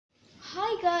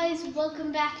guys,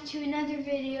 welcome back to another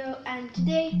video, and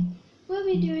today we'll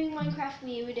be doing Minecraft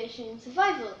New Edition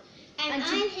Survival. And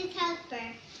I'm his helper.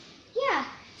 Yeah,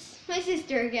 it's my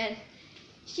sister again.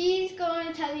 She's going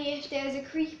to tell me if there's a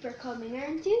creeper coming,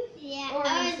 aren't you? Yeah, or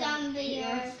a zombie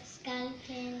or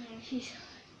skeleton.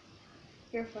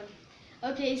 You're funny.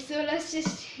 Okay, so let's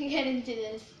just get into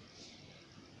this.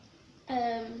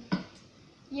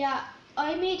 Yeah,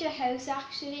 I made a house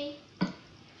actually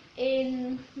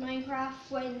in Minecraft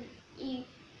when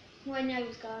I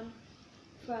was gone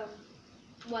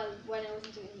when I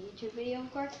wasn't doing the YouTube video,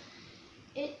 of course.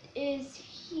 It is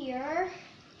here.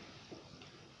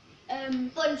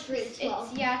 But it's really small.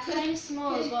 It's kind of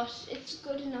small, but it's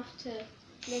good enough to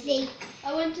live in.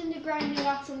 I went in the ground and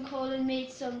got some coal and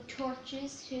made some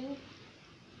torches too.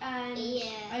 And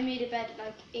I made a bed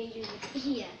like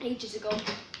ages ago.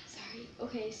 Sorry.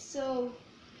 Okay, so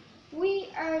we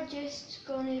are just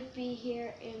going to be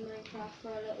here in Minecraft for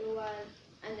a little while,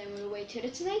 and then we'll wait till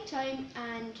it's night time,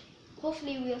 and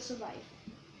hopefully we'll survive.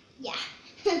 Yeah.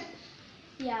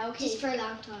 Yeah, okay. Just for a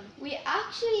long time. We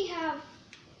actually have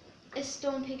a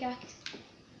stone pickaxe.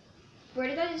 Where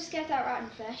did I just get that rotten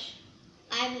flesh?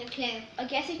 I haven't a clue. I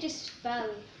guess it just fell.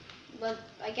 Well,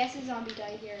 I guess a zombie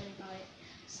died here and I got it.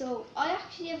 So I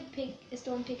actually have a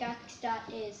stone pickaxe that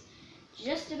is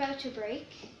just about to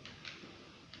break.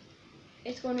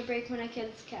 It's going to break when I kill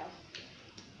this cow.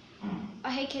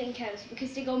 I hate killing cows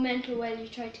because they go mental when you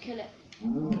try to kill it.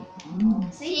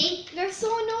 See? They're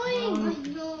so annoying. I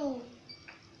know.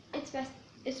 It's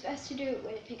best to do it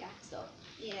with a pickaxe though.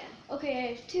 Yeah. Okay, I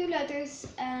have 2 leathers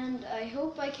and I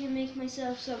hope I can make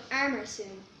myself some armor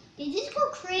soon. You just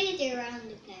go crazy around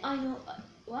the place. I know.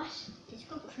 What? Just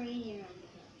go crazy around the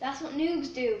place. That's what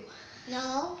noobs do.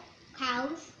 No.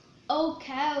 Cows. Oh,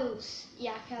 cows.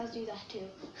 Yeah, cows do that too.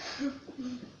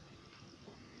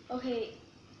 Okay,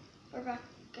 we're back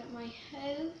at my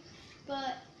house,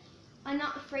 but I'm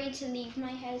not afraid to leave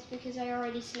my house because I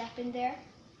already slept in there.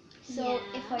 So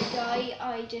if I die,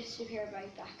 I disappear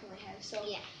right back in my house. So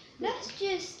let's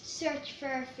just search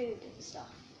for food and stuff.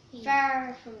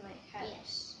 Far from my house.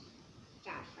 Yes.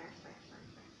 Far.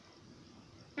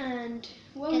 And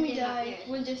when we die,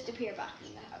 we'll just appear back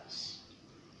in the house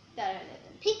that I live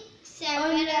in.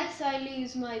 Unless I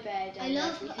lose my bed. I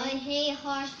hate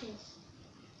horses.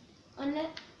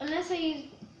 Unless I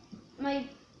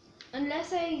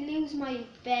lose my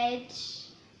bed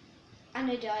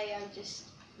and I die,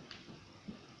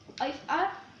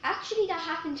 actually that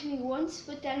happened to me once,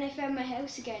 but then I found my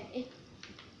house again.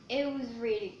 It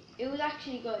was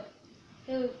actually good.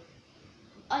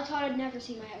 I thought I'd never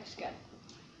see my house again.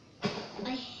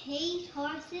 I hate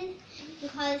horses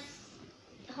because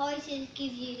horses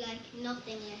give you like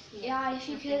nothing. Yeah, if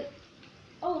you kill.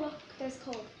 Oh look, there's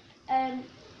coal.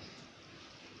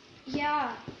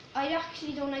 Yeah, I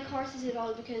actually don't like horses at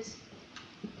all because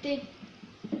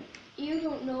you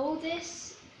don't know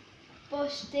this,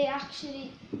 but they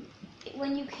actually,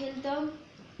 when you kill them,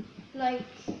 like,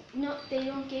 no, they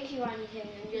don't give you anything,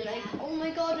 and you're like, oh my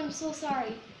god, I'm so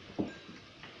sorry.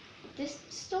 This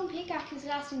stone pickaxe is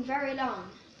lasting very long.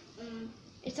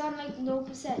 It's on like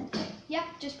 0%. Yep,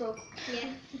 just broke.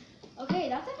 Yeah. Okay,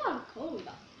 that's a lot of coal we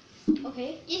got.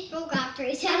 Okay. Just broke after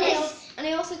it. And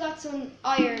I also got some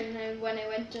iron when I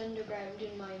went underground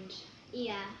in Mind.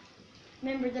 Yeah.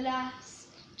 Remember the last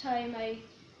time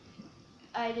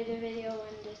I did a video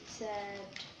and it said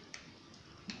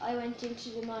I went into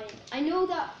the mine. I know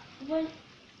that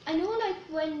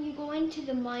when you go into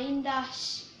the mine that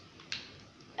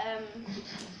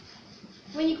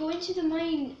when you go into the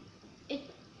mine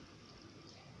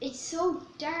it's so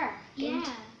dark. Yeah.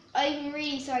 I'm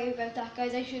really sorry about that,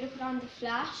 guys. I should have put on the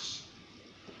flash.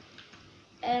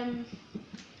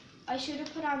 I should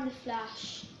have put on the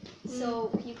flash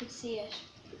so you could see it.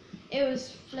 It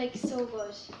was like so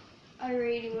good. I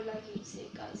really would like you to see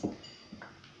it, guys.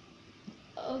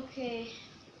 Okay.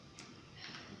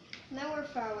 Now we're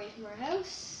far away from our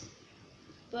house.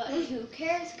 But who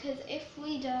cares? Because if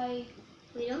we die,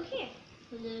 we don't care.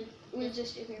 We'll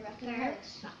just appear back in our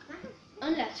house.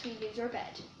 Unless we lose our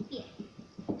bed. Yeah.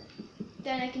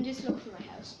 Then I can just look for my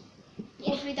house. Yeah.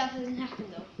 Hopefully that doesn't happen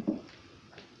though.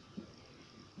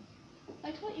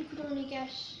 I thought you could only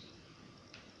get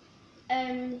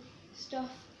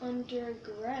stuff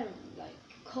underground, like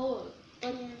coal.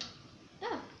 But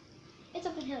it's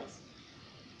up in hills.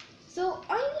 So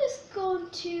I'm just going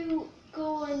to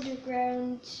go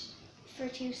underground for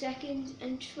 2 seconds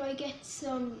and try get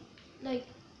some like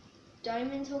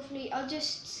diamonds. Hopefully I'll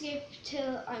just skip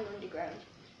till I'm underground.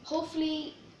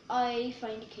 Hopefully I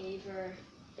find a cave or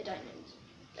a diamond.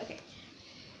 Okay.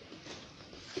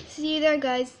 See you there,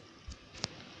 guys.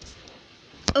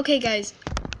 Okay, guys.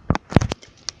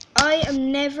 I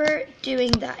am never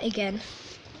doing that again.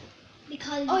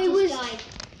 Because I you was- just died.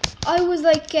 I was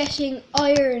like getting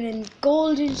iron and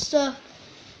gold and stuff.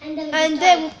 And then, And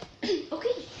then,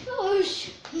 okay,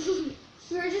 gosh.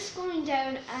 We were just going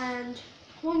down and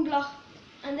one block,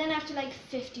 and then after like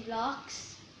 50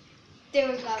 blocks,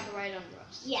 there was lava right under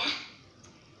us. yeah,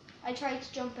 I tried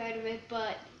to jump out of it,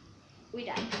 but we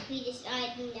died. we just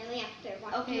died and then we have to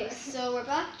walk Okay, through. so we're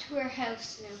back to our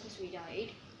house now because we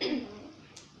died.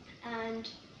 And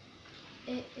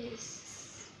it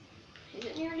is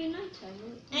it nearly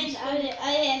nighttime? And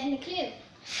I haven't a clue.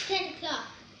 10 o'clock.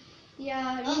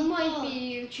 Yeah, you Oh, might God.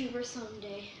 be a YouTuber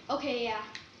someday. Okay, yeah.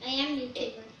 I am a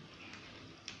YouTuber.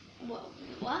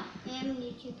 What? I am a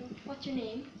YouTuber. What's your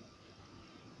name?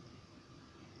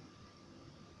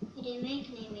 I didn't make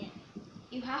a name yet.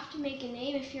 You have to make a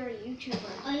name if you're a YouTuber.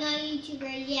 I'm not a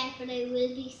YouTuber yet, but I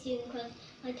will be soon because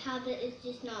my tablet is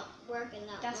just not working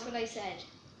that That's well. what I said.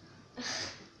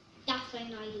 That's why I'm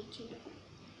not a YouTuber.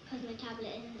 Because my tablet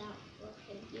isn't that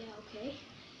working. Yeah, okay.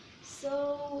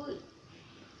 So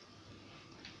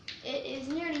it is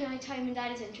nearly night time and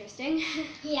that is interesting.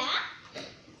 Yeah?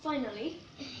 Finally.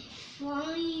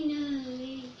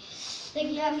 Finally.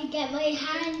 Like, let me get my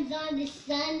hands on the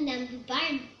sun and be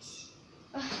burnt.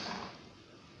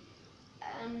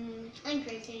 I'm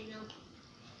crazy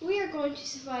now. We are going to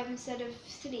survive instead of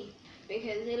sleep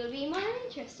because it'll be more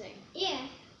interesting. Yeah.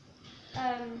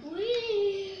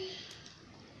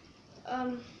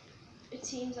 It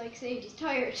seems like Sadie's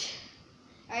tired.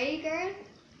 Are you, girl?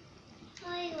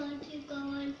 I want to go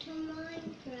onto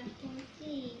Minecraft and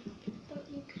see. But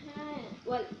you can't.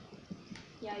 Well,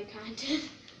 yeah, you can't.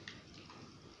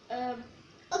 Oh,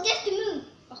 that's the moon.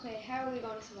 Okay, how are we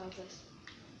going to survive this?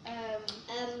 I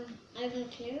have no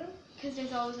clue. Because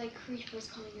there's always like creepers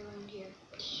coming around here.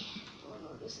 Oh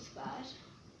no, this is bad.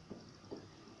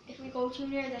 If we go too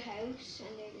near the house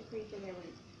and there's a creeper, then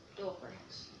we'll blow up our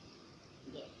house.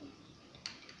 Yeah.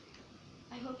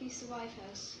 I hope you survive,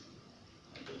 house.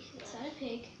 Is that a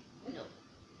pig? No.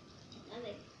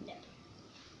 No.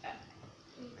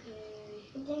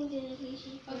 Okay.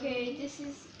 Okay, this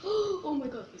is. Oh my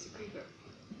god, there's a creeper.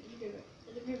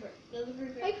 There's a creeper. There's a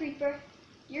creeper. Hi, creeper.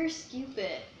 You're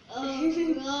stupid.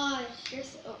 Oh gosh. You're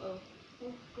so. Uh-oh.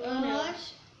 Oh Oh no.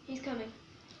 gosh. He's coming.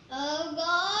 Oh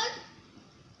god.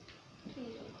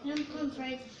 Please don't I'm come.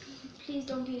 afraid. Please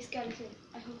don't be a skeleton.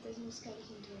 I hope there's no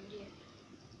skeletons around here.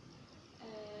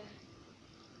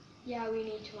 Yeah, we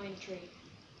need to mine a tree.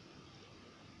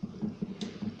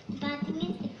 The bad thing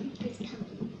is the creeper's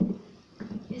coming.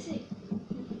 Is he?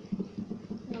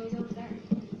 No, he's over there.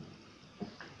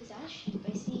 Is that a sheep?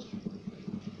 I see.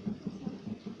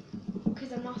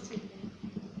 Because I'm not sleeping,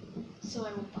 so I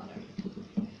won't bother.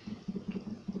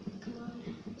 Come on,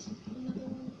 another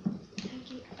one.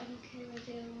 Thank you. I don't care what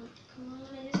the other one. Come on,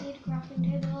 I just need a crafting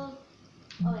table.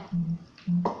 Oh yeah.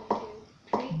 1,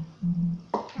 2, 3.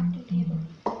 Crafting table.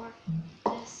 4.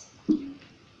 This.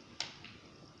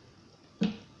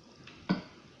 And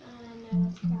now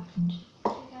let's craft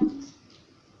pickaxe.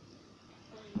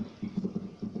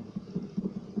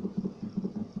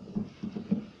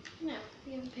 No,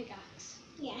 we have a pickaxe.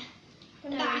 Yeah.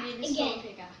 But now Back we need a stone again.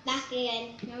 pickaxe. Back again.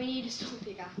 Now we need a stone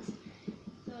pickaxe.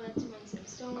 So let's mine some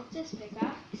stone with this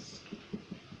pickaxe.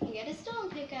 And get a stone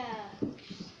pickaxe.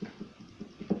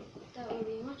 That would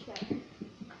be much better.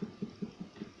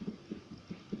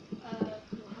 Come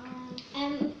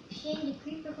on. Shane, the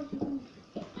creeper comes.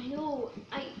 I know.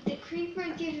 The creeper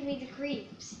gives me the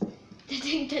creeps.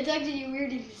 That's actually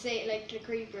weird to say it like the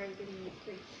creeper is giving me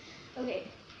the creeps. Okay.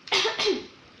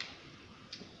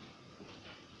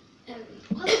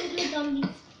 Baby zombies.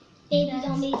 Baby That's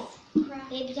zombies. crap.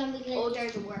 Baby zombies. Oh, they're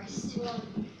the worst.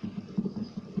 Run.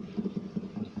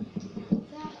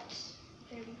 That.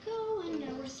 There we go, and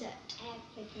now we're set.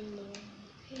 Everything there.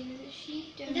 Okay, there's a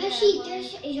sheep down There's there. sheep. There's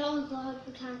sheep. Oh god,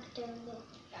 we can't get there. Look.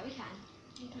 Yeah, we can.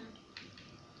 We can't.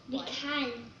 We Why?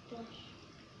 can, but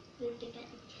we have to get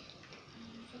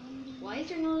zombies. Why is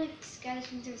there no like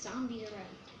skeletons or zombies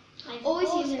around? I've Oh, I see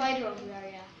a always- spider over there,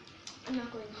 yeah. I'm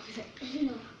not going over there.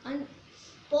 No. I'm,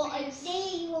 But Because-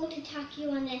 they won't attack you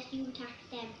unless you attack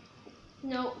them.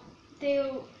 no, they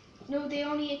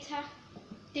only attack,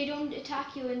 they don't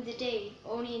attack you in the day,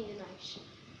 only in the night.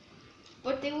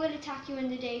 But they will attack you in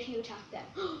the day if you attack them.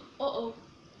 Uh-oh.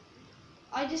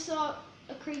 I just saw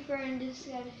a creeper and a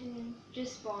skeleton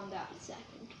just spawned that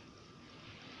second.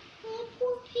 Oh,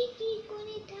 poor piggy's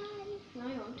gonna die. No,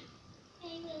 I won't.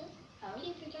 I will. How?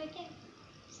 Creeper's right there.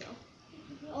 So.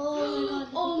 Oh my god.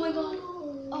 Oh my god.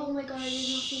 Oh my god, I did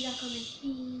not see that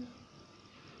coming.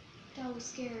 That was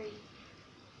scary.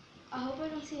 I hope I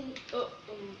don't see any. Oh.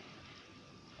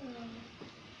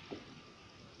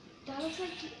 That looks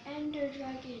like the Ender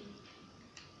Dragon.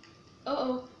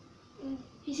 Uh-oh.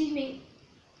 He sees me.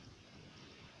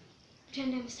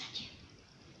 Pretend I'm a statue.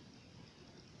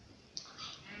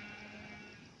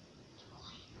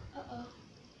 Uh-oh.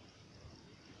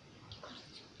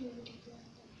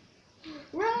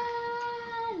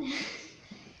 Run!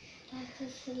 That's a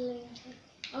saloon tape.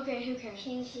 Okay, who cares?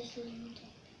 Change the saloon tape.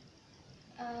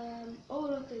 Oh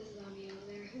look, there's a zombie over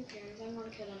there. Who cares? I'm gonna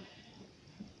kill him.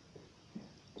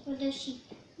 What does she?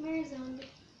 Where's zombie?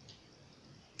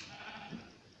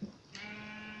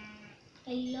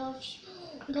 I love.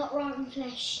 We got rotten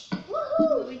flesh.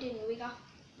 Woohoo! What we doing? We got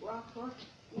raw pork,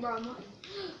 raw mutton.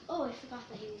 Oh, I forgot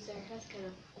that he was there. Let's kill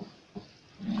him.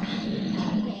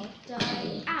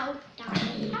 Die! Ow!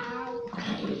 Die! Ow!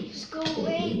 Just go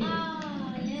away!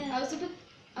 Ah, yeah.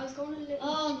 I was going a little.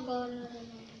 Oh god, no.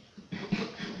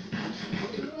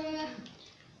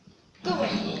 Go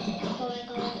away! Go.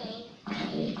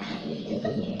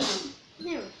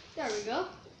 There we go.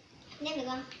 There we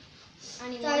go.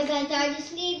 Anyway. Sorry guys, I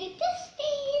just needed this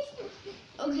space.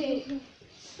 Okay.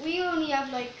 We only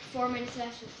have like 4 minutes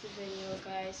left of the video,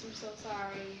 guys. I'm so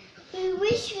sorry. We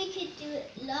wish we could do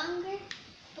it longer,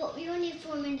 but we only have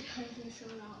 4 minutes because it's so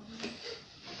long.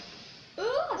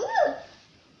 Ooh!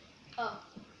 Oh.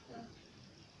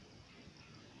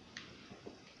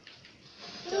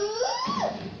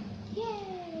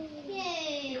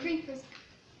 Yay! Creepers.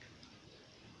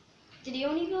 Did he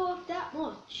only blow up that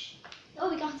much? Oh,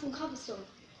 we got some cobblestone.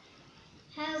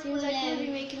 How Seems like we'll be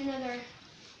making another.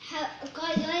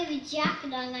 Guys, I have a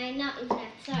jacket on. I'm not even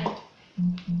outside.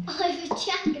 I have a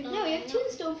jacket on. No, we have 2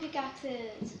 stone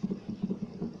pickaxes.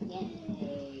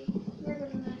 Yay! We're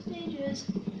going to the last stages.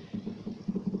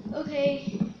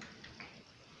 Okay.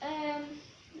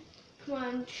 Come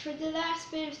on. For the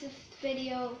last bit of the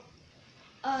video,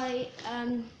 I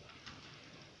am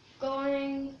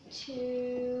going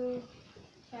to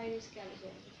find a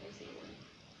skeleton if I see one.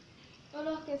 Oh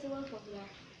look, there's a wolf over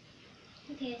there.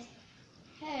 Okay.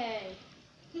 Hey,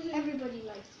 everybody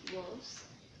likes wolves.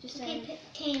 Just Okay,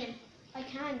 tame him. I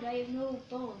can't. I have no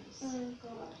bones. Oh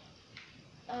god.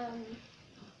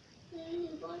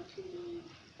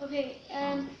 Okay.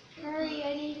 Hurry!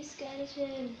 I need a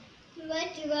skeleton.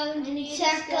 Right around I need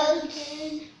circles. a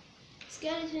skeleton.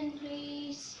 Skeleton,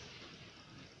 please.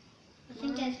 I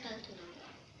think there's skeleton.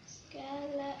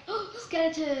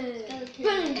 Skeleton! Skeleton.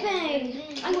 Bang! Bang!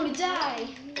 I'm gonna die.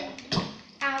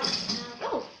 Ow!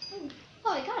 Oh!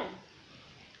 Oh! I got him.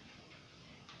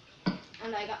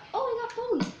 And I got. Oh! I got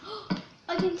bones.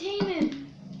 I can tame him.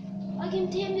 I can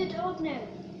tame the dog now.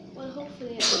 Well,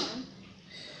 hopefully I can.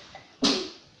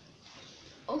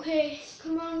 Okay,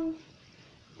 come on.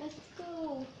 Let's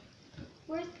go.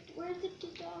 Where did the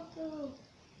dog go?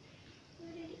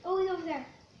 Where did he? Oh, he's over there.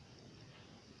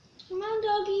 Come on,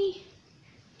 doggy.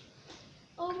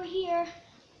 Over here.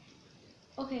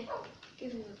 Okay,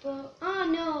 give him a bone. Oh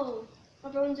no, my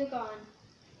bones are gone.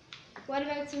 What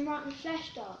about some rotten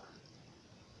flesh, dog?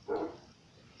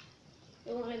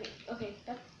 They won't let me. Okay,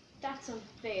 that's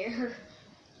unfair.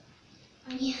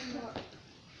 Yeah.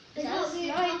 That's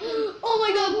right. Oh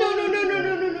my god, no.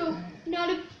 Not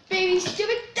a baby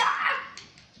stupid. Ah!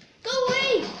 Go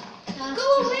away! Go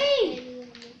away!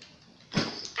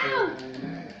 Ow!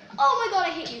 Oh my god, I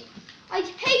hate you. I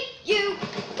hate you!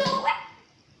 Go away!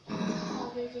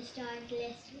 Oh, we just started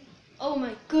listening. Oh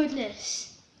my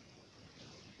goodness.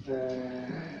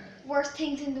 Worst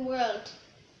things in the world.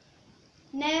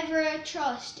 Never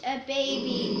trust a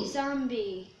baby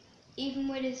zombie, even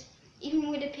with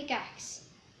a pickaxe.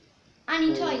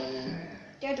 Any type.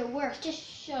 They're the worst. Just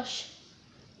shush.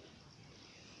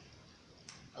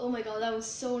 Oh my god, that was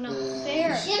so not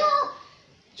fair. Shut up!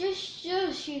 Just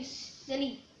shush, you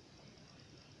silly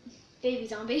baby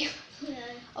zombie.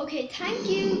 Yeah. Okay, thank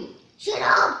you. Shut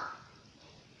up!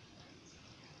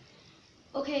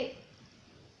 Okay,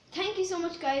 thank you so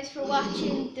much guys for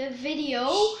watching the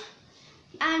video.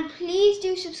 And please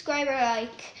do subscribe or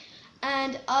like,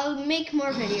 and I'll make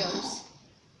more videos.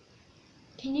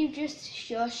 Can you just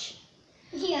shush?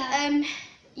 Yeah.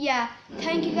 Yeah,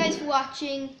 thank you guys for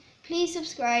watching. Please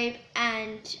subscribe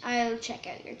and I'll check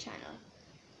out your channel.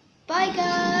 Bye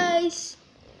guys!